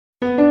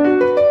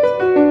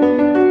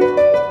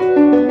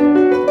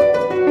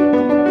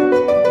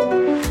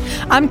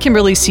I'm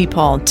Kimberly C.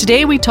 Paul.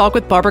 Today we talk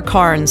with Barbara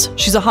Carnes.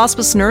 She's a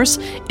hospice nurse,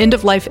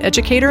 end-of-life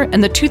educator,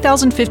 and the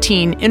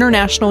 2015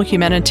 International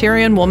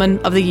Humanitarian Woman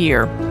of the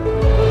Year.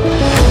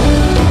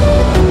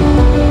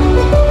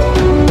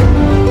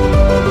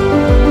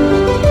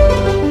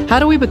 How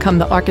do we become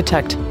the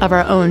architect of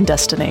our own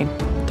destiny?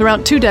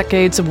 Throughout 2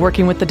 decades of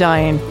working with the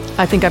dying,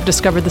 I think I've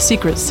discovered the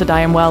secrets to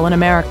dying well in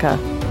America.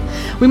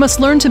 We must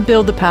learn to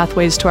build the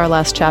pathways to our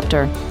last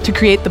chapter, to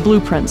create the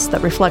blueprints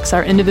that reflects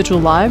our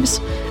individual lives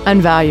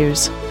and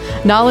values.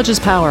 Knowledge is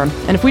power,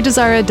 and if we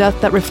desire a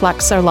death that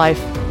reflects our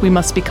life, we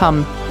must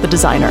become the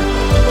designer.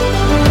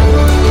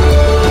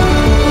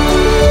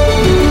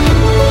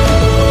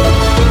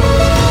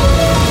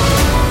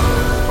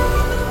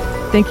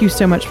 Thank you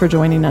so much for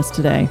joining us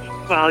today.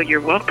 Well, you're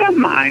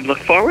welcome. I look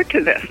forward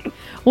to this.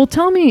 Well,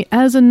 tell me,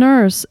 as a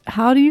nurse,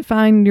 how do you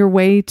find your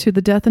way to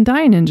the death and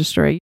dying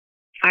industry?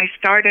 I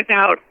started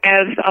out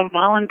as a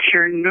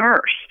volunteer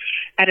nurse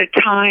at a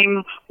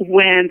time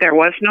when there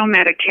was no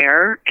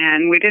Medicare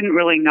and we didn't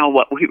really know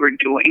what we were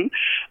doing.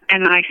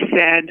 And I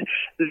said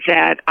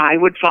that I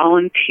would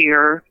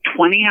volunteer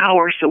 20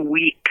 hours a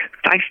week.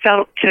 I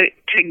felt to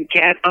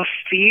get a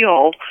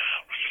feel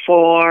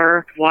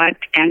for what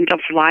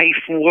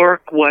end-of-life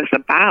work was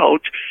about,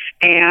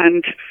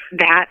 and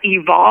that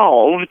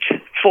evolved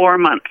 4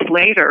 months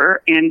later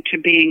into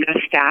being a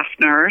staff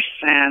nurse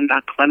and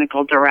a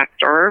clinical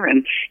director,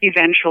 and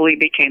eventually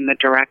became the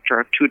director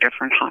of 2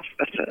 different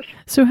hospices.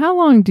 So how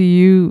long do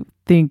you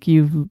think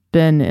you've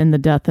been in the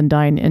death and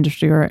dying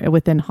industry or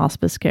within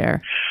hospice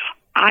care?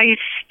 I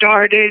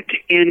started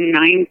in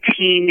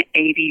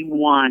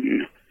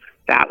 1981.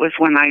 That was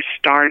when I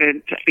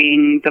started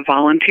being the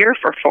volunteer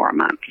for 4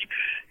 months.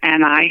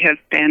 And I have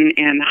been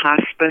in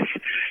hospice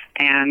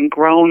and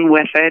grown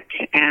with it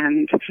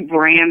and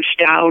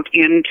branched out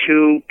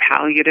into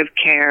palliative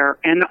care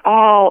and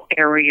all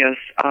areas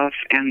of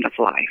end of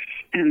life.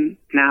 And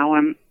now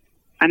I'm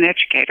an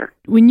educator.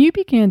 When you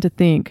began to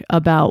think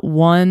about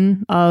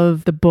one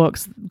of the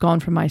books,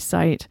 Gone From My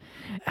Sight,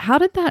 how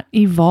did that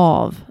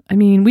evolve? I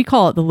mean, we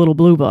call it the Little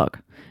Blue Book,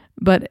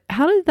 but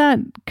how did that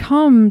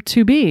come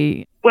to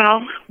be?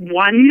 Well,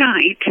 one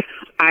night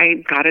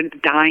I got a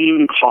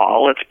dying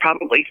call. It's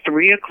probably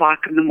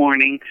 3:00 in the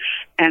morning,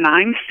 and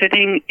I'm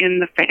sitting in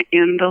the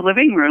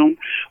living room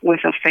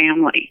with a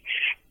family,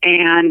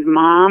 and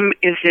Mom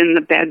is in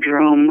the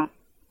bedroom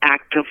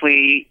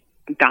actively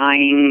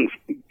dying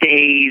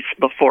days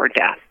before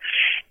death.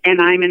 And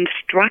I'm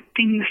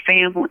instructing the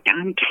family,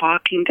 I'm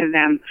talking to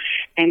them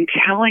and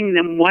telling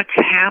them what's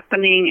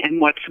happening and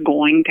what's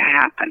going to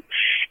happen.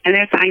 And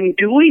as I'm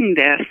doing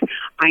this,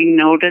 I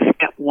noticed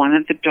that one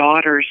of the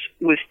daughters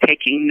was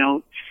taking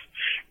notes.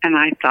 And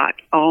I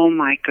thought, oh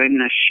my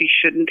goodness, she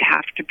shouldn't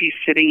have to be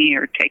sitting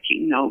here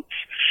taking notes.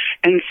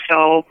 And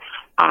so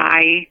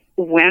I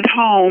went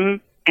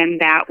home,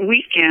 and that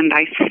weekend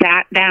I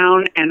sat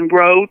down and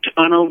wrote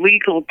on a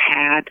legal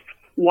pad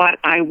what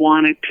I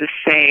wanted to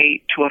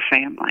say to a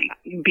family,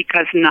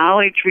 because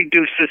knowledge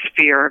reduces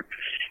fear,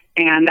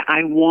 and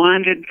I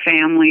wanted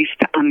families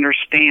to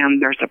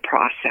understand there's a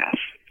process.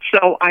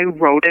 So I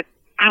wrote it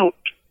out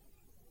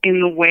in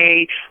the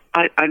way,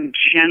 a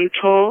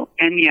gentle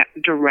and yet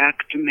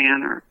direct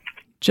manner.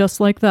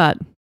 Just like that.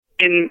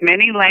 In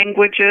many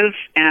languages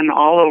and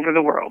all over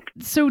the world.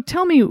 So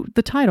tell me,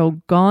 the title,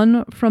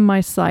 Gone From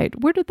My Sight,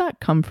 where did that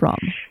come from?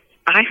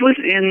 I was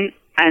in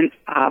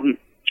a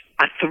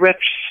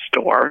thrift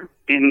store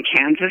in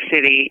Kansas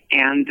City,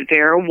 and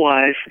there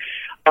was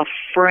a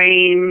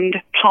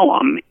framed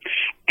poem,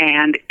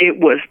 and it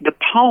was the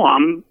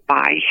poem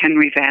by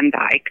Henry Van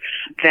Dyke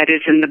that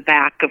is in the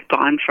back of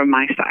Gone From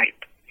My Sight.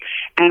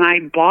 And I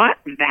bought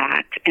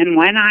that, and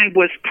when I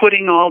was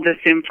putting all this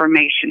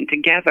information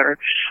together,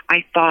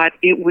 I thought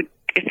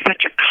it's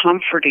such a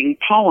comforting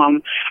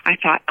poem, I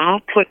thought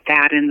I'll put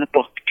that in the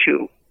book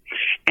too.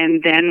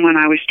 And then when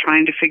I was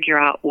trying to figure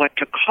out what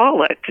to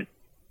call it,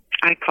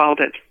 I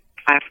called it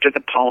after the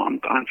poem,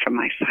 Gone From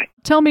My Sight.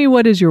 Tell me,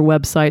 what is your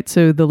website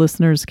so the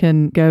listeners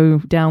can go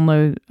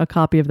download a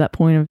copy of that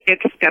poem?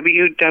 It's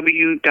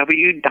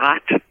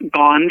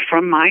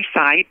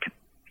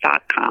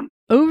www.gonefrommysight.com.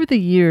 Over the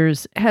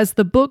years, has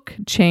the book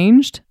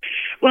changed?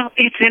 Well,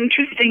 it's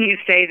interesting you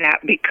say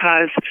that,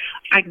 because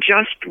I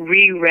just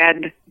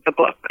reread the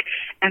book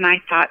and I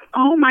thought,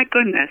 oh my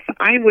goodness,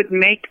 I would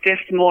make this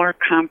more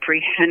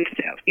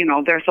comprehensive. You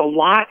know, there's a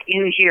lot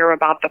in here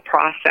about the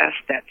process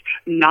that's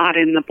not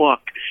in the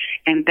book.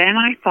 And then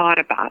I thought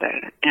about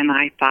it and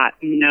I thought,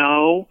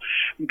 no,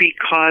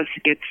 because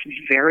it's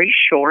very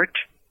short.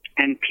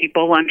 And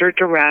people under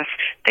duress,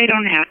 they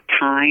don't have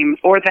time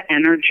or the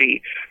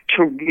energy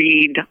to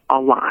read a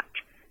lot.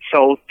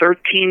 So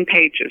 13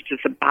 pages is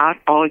about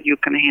all you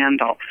can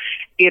handle.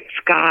 It's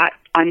got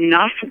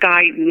enough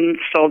guidance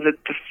so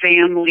that the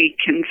family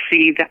can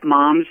see that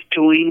Mom's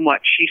doing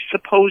what she's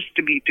supposed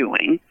to be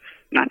doing.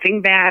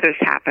 Nothing bad is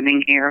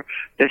happening here.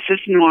 This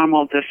is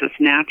normal. This is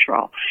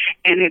natural.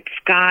 And it's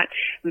got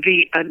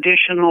the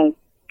additional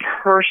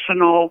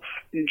personal,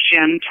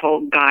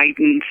 gentle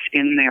guidance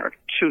in there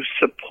to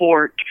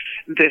support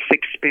this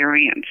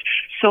experience.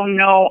 So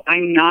no,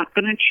 I'm not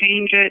going to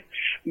change it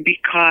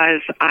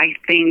because I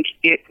think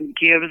it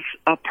gives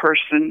a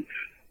person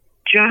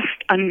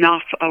just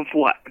enough of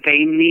what they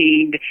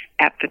need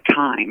at the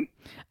time.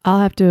 I'll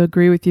have to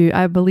agree with you.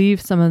 I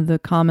believe some of the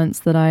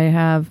comments that I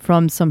have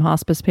from some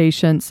hospice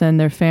patients and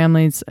their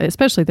families,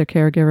 especially their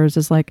caregivers,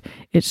 is like,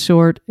 it's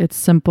short, it's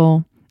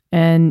simple,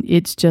 and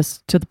it's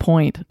just to the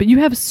point. But you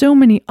have so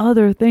many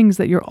other things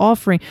that you're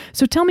offering.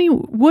 So tell me,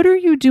 what are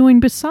you doing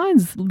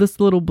besides this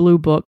little blue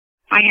book?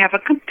 I have a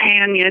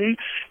companion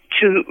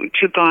to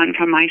Gone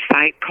From My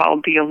Sight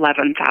called The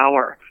 11th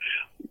Hour.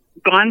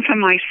 Gone From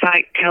My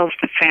Sight tells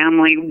the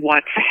family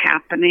what's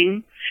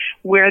happening,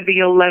 where the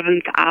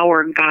 11th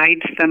hour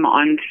guides them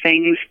on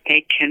things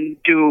they can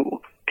do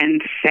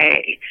and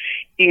say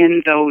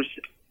in those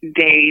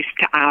days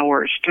to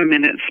hours to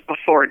minutes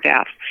before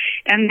death.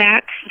 And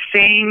that's the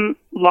same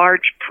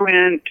large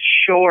print,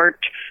 short,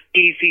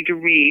 easy to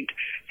read.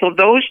 So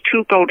those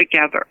two go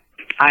together.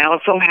 I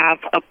also have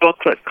a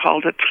booklet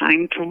called A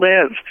Time to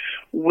Live,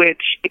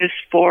 which is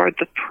for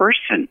the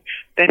person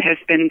that has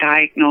been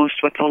diagnosed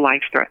with a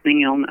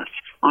life-threatening illness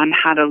on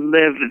how to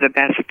live the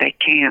best they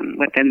can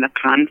within the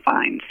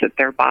confines that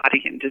their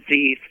body and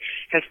disease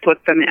has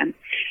put them in.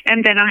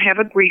 And then I have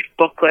a grief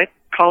booklet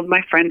called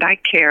My Friend I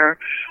Care,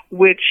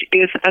 which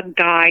is a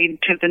guide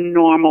to the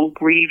normal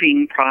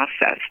grieving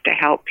process to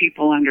help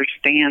people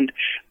understand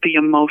the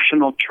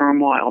emotional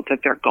turmoil that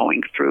they're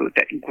going through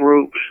that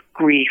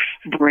grief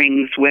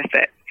brings with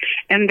it.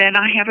 And then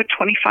I have a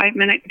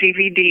 25-minute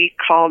DVD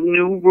called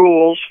New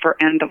Rules for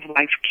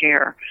End-of-Life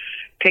Care.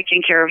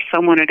 Taking care of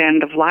someone at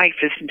end of life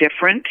is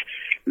different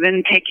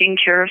than taking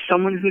care of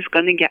someone who's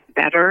going to get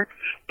better,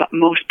 but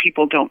most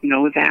people don't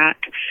know that.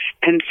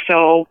 And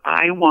so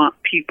I want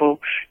people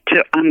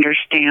to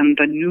understand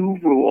the new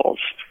rules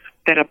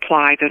that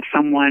apply to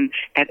someone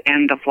at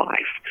end of life.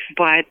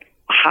 But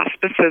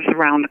hospices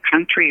around the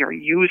country are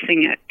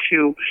using it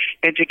to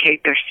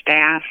educate their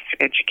staff,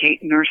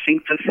 educate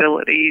nursing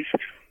facilities,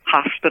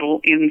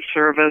 hospital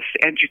in-service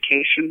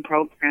education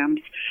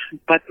programs.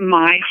 But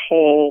my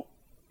whole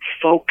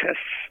focus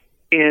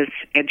is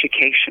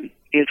education,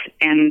 is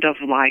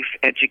end-of-life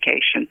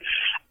education,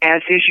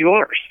 as is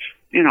yours.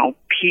 You know,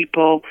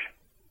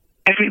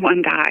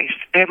 everyone dies.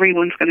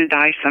 Everyone's going to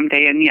die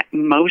someday, and yet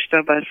most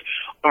of us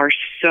are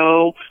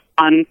so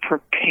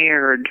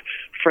unprepared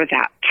for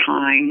that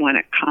time when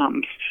it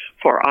comes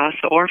for us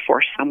or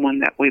for someone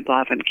that we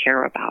love and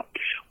care about,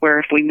 where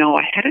if we know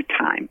ahead of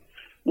time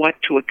what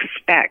to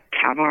expect,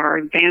 have our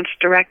advanced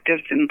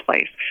directives in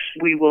place,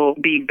 we will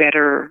be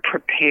better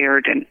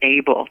prepared and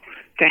able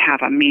to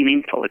have a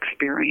meaningful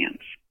experience.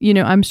 You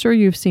know, I'm sure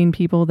you've seen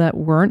people that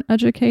weren't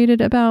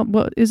educated about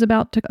what is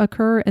about to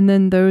occur and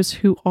then those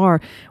who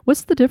are.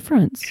 What's the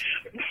difference?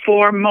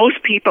 For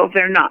most people,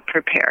 they're not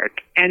prepared.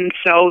 And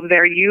so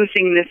they're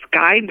using this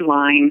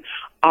guideline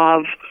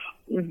of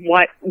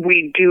what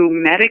we do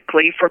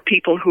medically for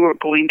people who are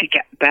going to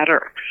get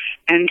better.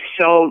 And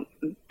so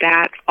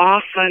that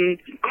often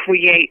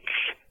creates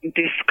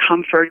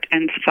discomfort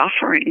and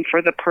suffering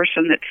for the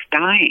person that's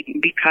dying,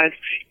 because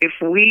if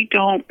we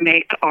don't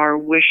make our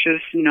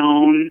wishes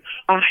known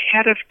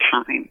ahead of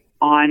time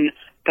on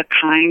the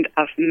kind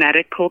of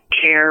medical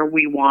care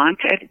we want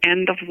at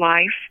end of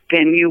life,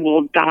 then you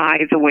will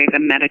die the way the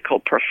medical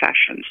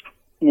professions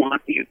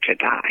want you to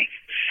die.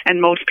 And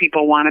most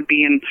people want to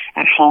be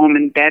at home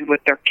in bed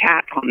with their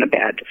cat on the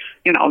bed.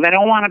 You know, they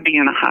don't want to be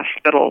in a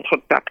hospital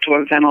hooked up to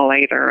a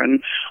ventilator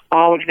and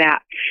all of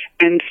that.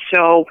 And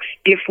so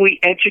if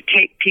we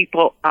educate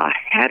people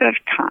ahead of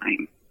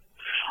time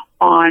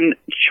on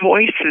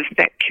choices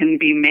that can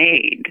be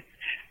made,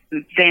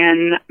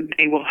 then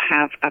they will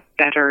have a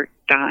better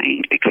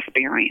dying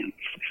experience,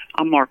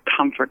 a more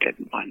comforted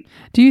one.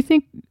 Do you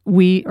think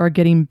we are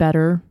getting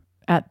better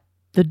at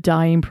the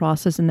dying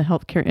process in the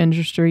healthcare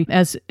industry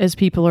as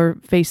people are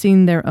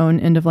facing their own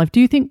end of life? Do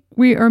you think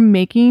we are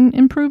making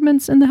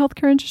improvements in the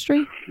healthcare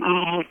industry?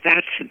 Oh,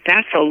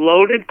 that's a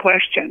loaded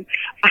question.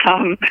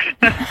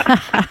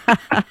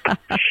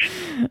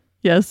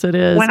 Yes, it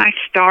is. When I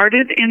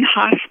started in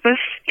hospice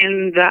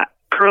in the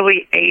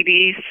early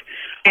 80s,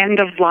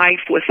 end of life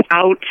was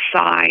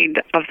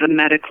outside of the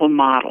medical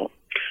model.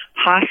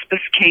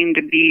 Hospice came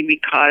to be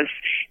because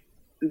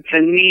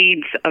the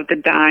needs of the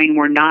dying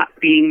were not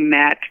being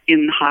met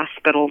in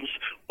hospitals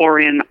or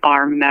in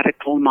our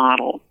medical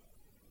model.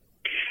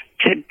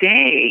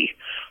 Today,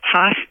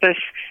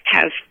 hospice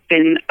has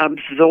been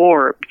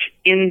absorbed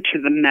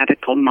into the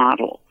medical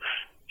model.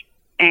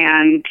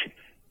 And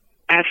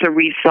as a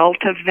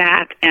result of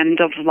that,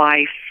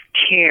 end-of-life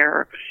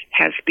care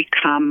has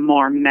become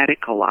more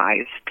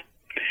medicalized.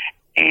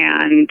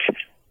 And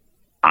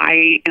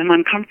I am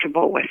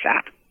uncomfortable with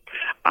that.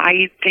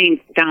 I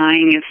think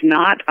dying is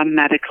not a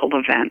medical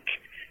event.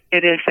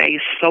 It is a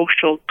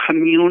social,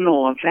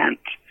 communal event,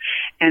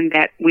 and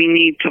that we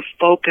need to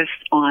focus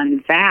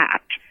on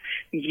that.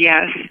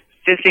 Yes,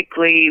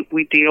 Physically,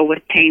 we deal with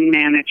pain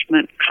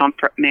management,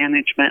 comfort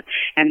management,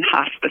 and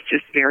hospice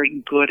is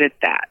very good at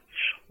that.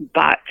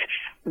 But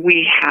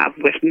we have,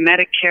 with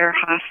Medicare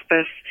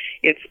hospice,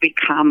 it's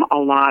become a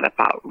lot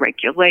about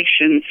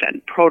regulations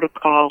and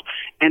protocol,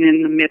 and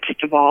in the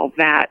midst of all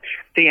that,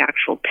 the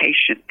actual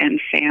patient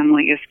and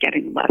family is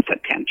getting less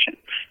attention.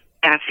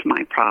 That's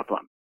my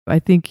problem. I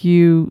think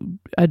you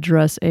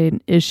address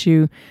an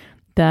issue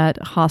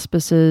that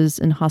hospices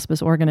and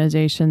hospice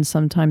organizations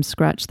sometimes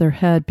scratch their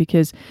head,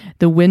 because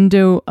the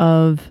window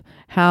of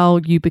how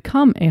you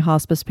become a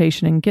hospice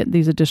patient and get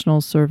these additional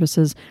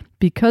services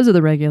because of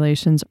the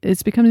regulations,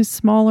 it's becoming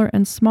smaller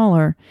and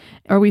smaller.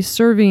 Are we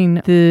serving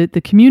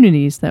the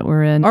communities that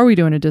we're in? Are we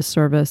doing a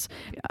disservice?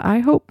 I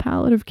hope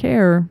palliative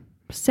care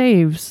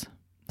saves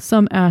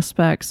some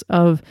aspects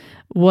of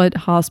what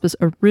hospice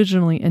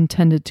originally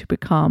intended to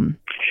become.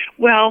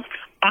 Well,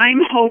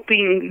 I'm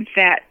hoping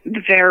that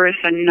there is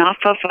enough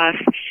of us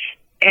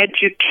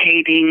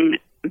educating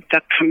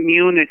the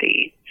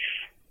community,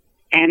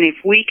 and if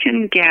we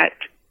can get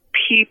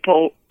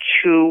people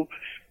to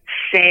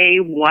say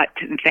what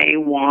they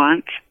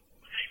want,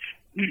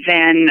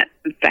 then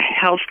the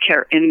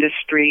healthcare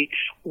industry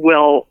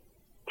will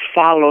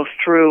follow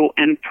through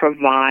and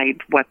provide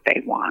what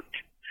they want.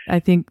 I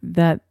think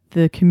that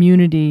the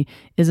community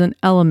is an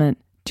element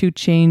to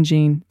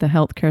changing the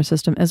healthcare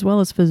system as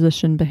well as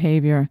physician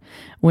behavior.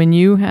 When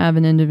you have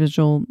an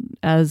individual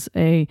as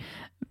a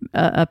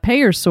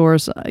payer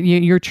source,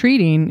 you're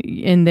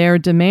treating and they're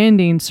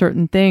demanding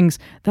certain things.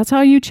 That's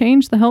how you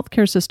change the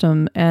healthcare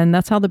system, and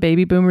that's how the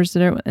baby boomers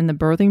did it in the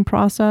birthing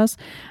process.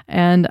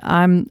 And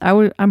I'm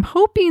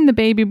hoping the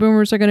baby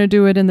boomers are going to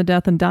do it in the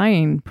death and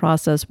dying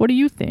process. What do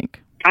you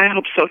think? I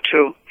hope so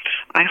too.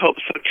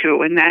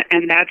 And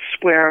that's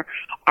where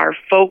our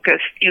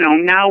focus,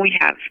 now we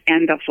have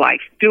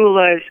end-of-life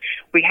doulas,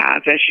 we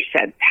have, as you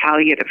said,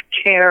 palliative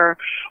care.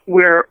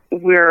 We're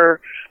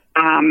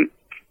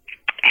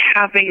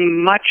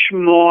having much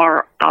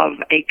more of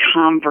a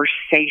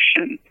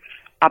conversation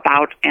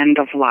about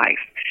end-of-life.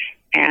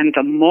 And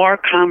the more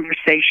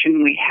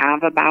conversation we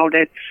have about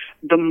it,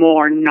 the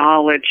more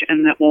knowledge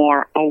and the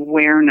more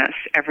awareness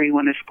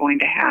everyone is going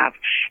to have.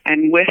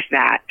 And with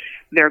that,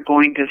 they're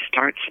going to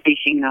start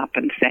speaking up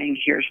and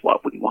saying, here's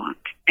what we want,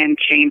 and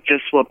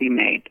changes will be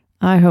made.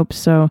 I hope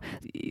so.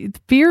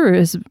 Fear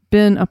has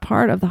been a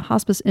part of the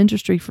hospice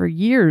industry for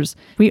years.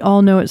 We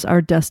all know it's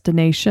our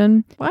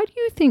destination. Why do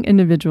you think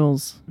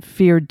individuals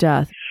fear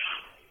death?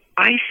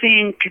 I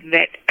think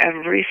that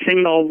every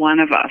single one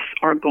of us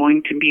are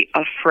going to be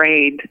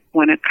afraid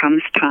when it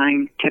comes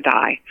time to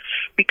die,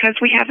 because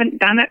we haven't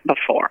done it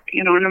before.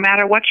 No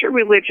matter what your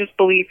religious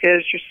belief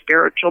is, your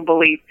spiritual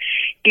belief,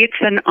 it's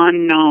an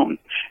unknown.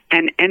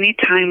 And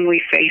anytime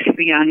we face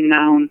the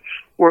unknown,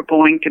 we're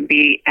going to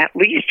be at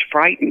least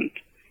frightened,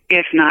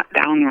 if not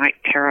downright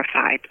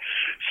terrified.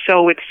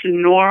 So it's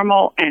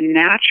normal and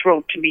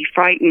natural to be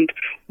frightened.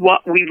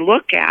 What we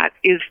look at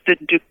is the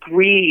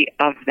degree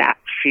of that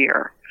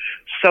fear,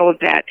 so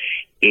that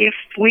if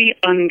we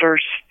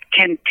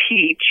can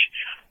teach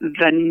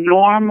the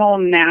normal,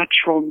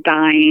 natural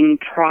dying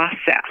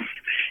process.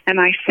 And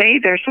I say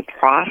there's a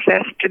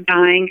process to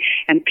dying,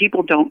 and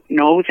people don't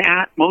know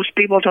that. Most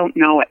people don't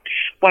know it.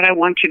 What I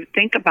want you to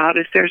think about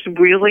is there's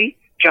really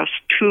just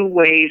two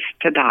ways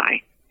to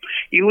die.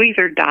 You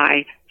either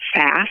die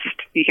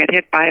fast, you get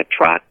hit by a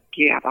truck,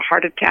 you have a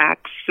heart attack,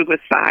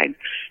 suicide,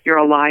 you're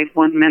alive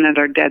 1 minute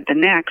or dead the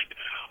next,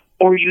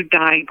 or you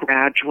die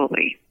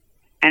gradually.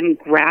 And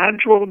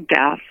gradual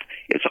death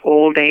is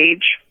old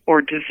age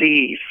or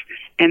disease,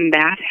 and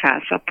that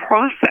has a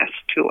process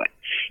to it.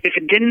 If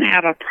it didn't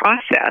have a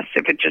process,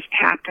 if it just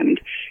happened,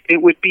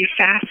 it would be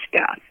fast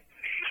death.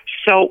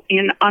 So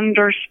in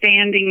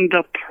understanding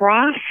the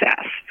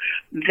process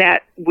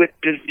that with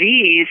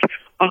disease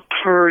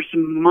occurs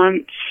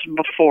months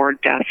before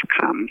death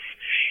comes,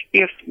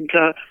 if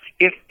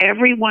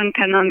everyone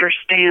can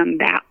understand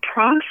that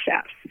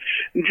process,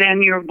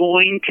 then you're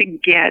going to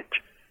get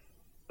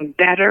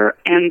better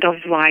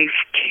end-of-life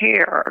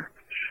care,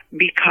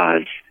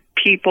 because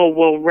people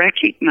will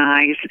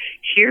recognize,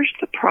 here's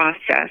the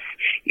process.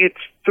 It's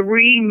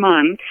 3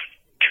 months,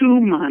 2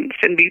 months,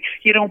 and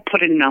you don't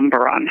put a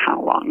number on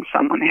how long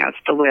someone has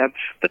to live.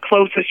 The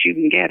closest you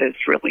can get is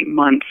really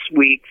months,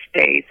 weeks,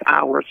 days,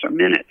 hours, or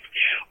minutes.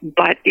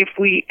 But if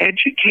we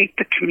educate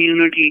the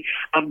community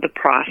of the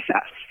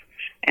process,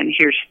 and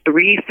here's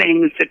 3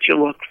 things that you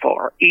look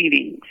for: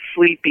 eating,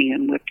 sleeping,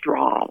 and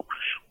withdrawal.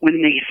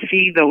 When they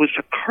see those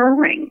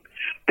occurring,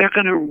 they're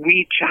going to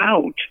reach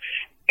out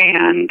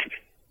and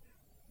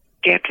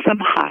get some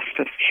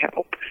hospice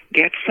help,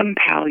 get some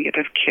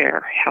palliative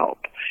care help,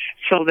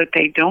 so that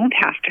they don't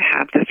have to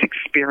have this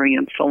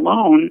experience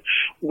alone,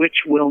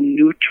 which will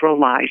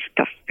neutralize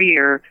the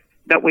fear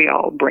that we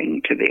all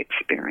bring to the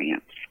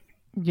experience.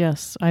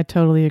 Yes, I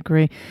totally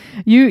agree.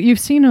 You've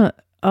seen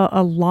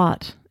a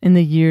lot in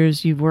the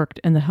years you've worked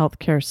in the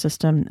healthcare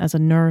system as a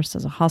nurse,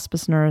 as a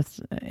hospice nurse,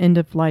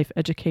 end-of-life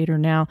educator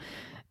now.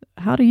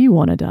 How do you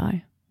want to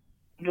die?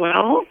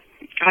 Well,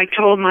 I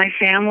told my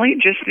family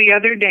just the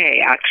other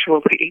day,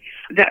 actually,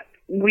 that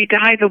we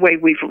die the way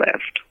we've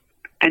lived,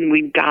 and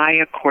we die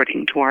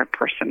according to our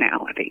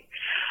personality.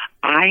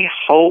 I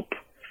hope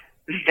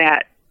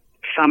that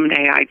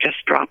someday I just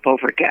drop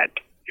over dead.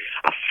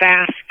 A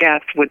fast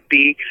death would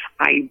be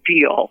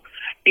ideal.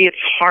 It's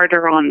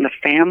harder on the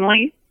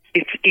family.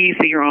 It's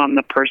easier on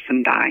the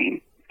person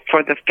dying.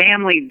 For the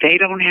family, they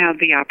don't have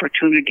the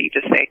opportunity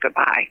to say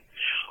goodbye.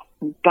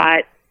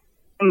 But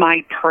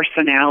my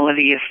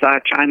personality is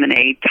such, I'm an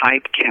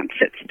A-type, can't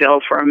sit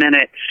still for a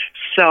minute.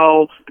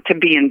 So to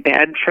be in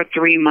bed for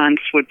 3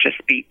 months would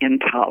just be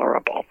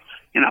intolerable.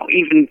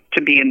 Even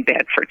to be in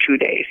bed for 2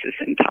 days is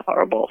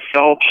intolerable.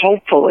 So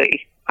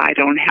hopefully I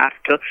don't have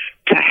to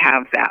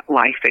have that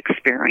life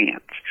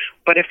experience.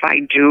 But if I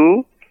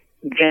do,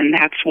 then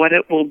that's what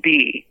it will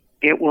be.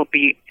 It will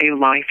be a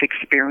life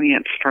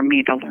experience for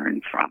me to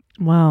learn from.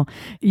 Wow.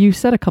 You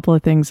said a couple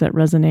of things that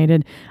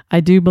resonated. I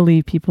do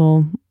believe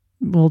people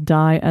will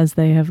die as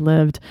they have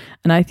lived.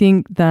 And I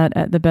think that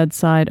at the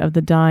bedside of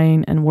the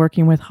dying and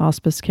working with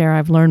hospice care,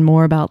 I've learned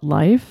more about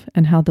life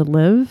and how to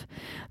live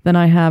than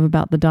I have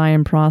about the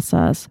dying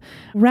process.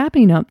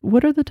 Wrapping up,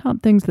 what are the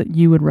top things that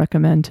you would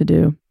recommend to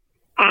do?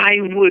 I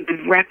would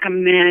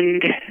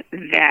recommend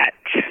that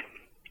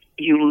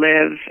you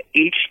live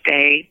each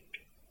day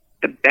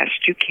the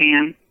best you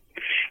can,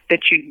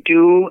 that you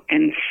do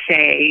and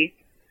say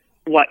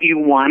what you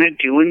want to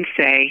do and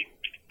say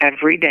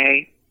every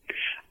day.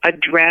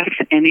 Address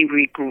any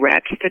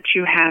regrets that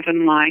you have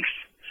in life.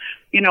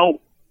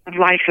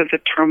 Life is a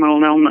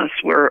terminal illness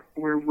where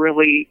we're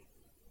really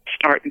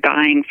start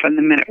dying from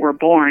the minute we're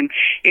born.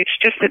 It's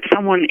just that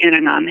someone in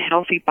an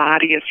unhealthy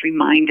body is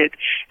reminded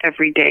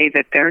every day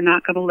that they're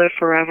not going to live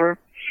forever.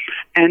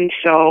 And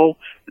so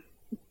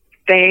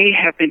they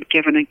have been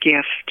given a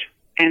gift,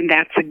 and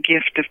that's a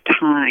gift of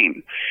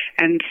time.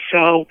 And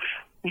so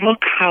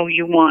look how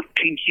you want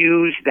to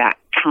use that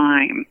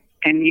time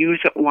and use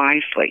it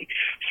wisely.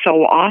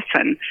 So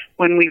often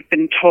when we've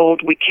been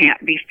told we can't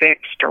be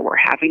fixed or we're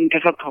having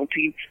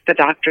difficulty, the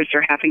doctors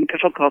are having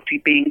difficulty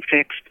being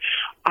fixed,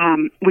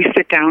 we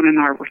sit down in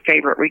our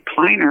favorite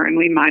recliner and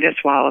we might as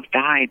well have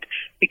died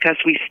because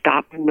we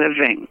stopped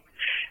living.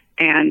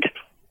 And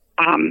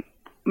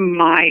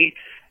my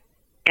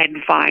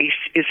advice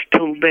is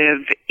to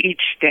live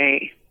each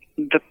day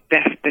the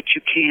best that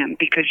you can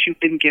because you've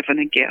been given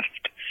a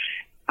gift.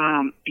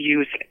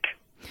 Use it.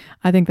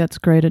 I think that's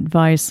great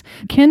advice.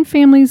 Can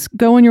families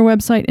go on your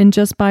website and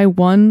just buy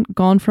one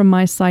Gone From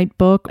My Sight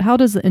book? How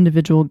does the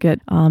individual get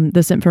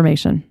this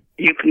information?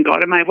 You can go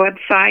to my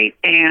website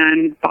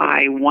and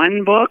buy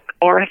one book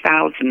or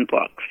 1,000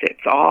 books.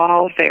 It's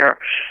all there.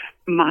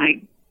 My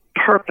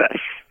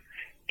purpose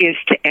is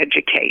to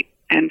educate.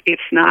 And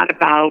it's not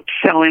about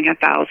selling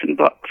 1,000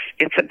 books.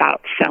 It's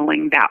about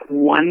selling that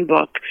one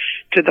book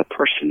to the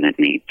person that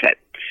needs it.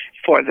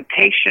 For the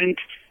patient,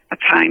 a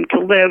time to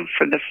live.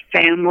 For the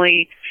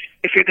family,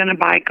 if you're going to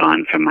buy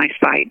Gone From My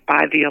Sight,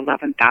 buy the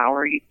 11th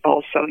Hour.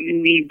 Also, you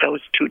need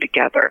those two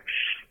together.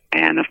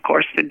 And, of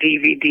course, the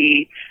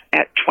DVD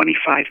at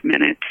 25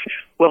 minutes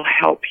will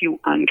help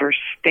you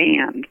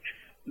understand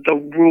the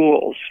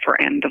rules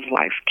for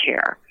end-of-life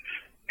care.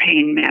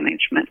 Pain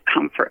management,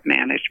 comfort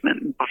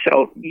management.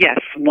 So, yes,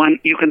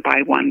 you can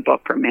buy one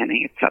book or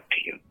many. It's up to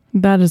you.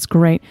 That is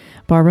great.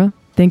 Barbara,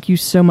 thank you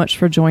so much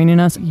for joining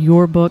us.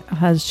 Your book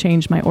has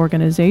changed my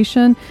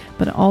organization,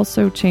 but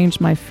also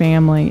changed my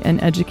family and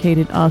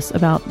educated us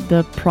about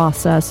the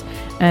process.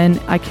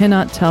 And I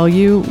cannot tell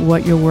you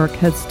what your work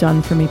has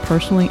done for me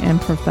personally and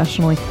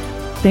professionally.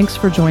 Thanks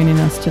for joining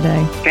us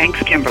today.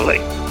 Thanks, Kimberly.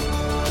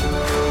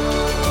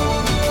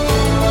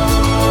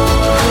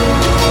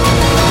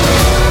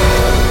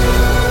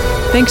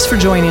 Thanks for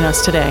joining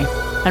us today.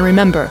 And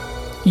remember,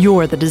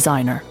 you're the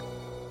designer.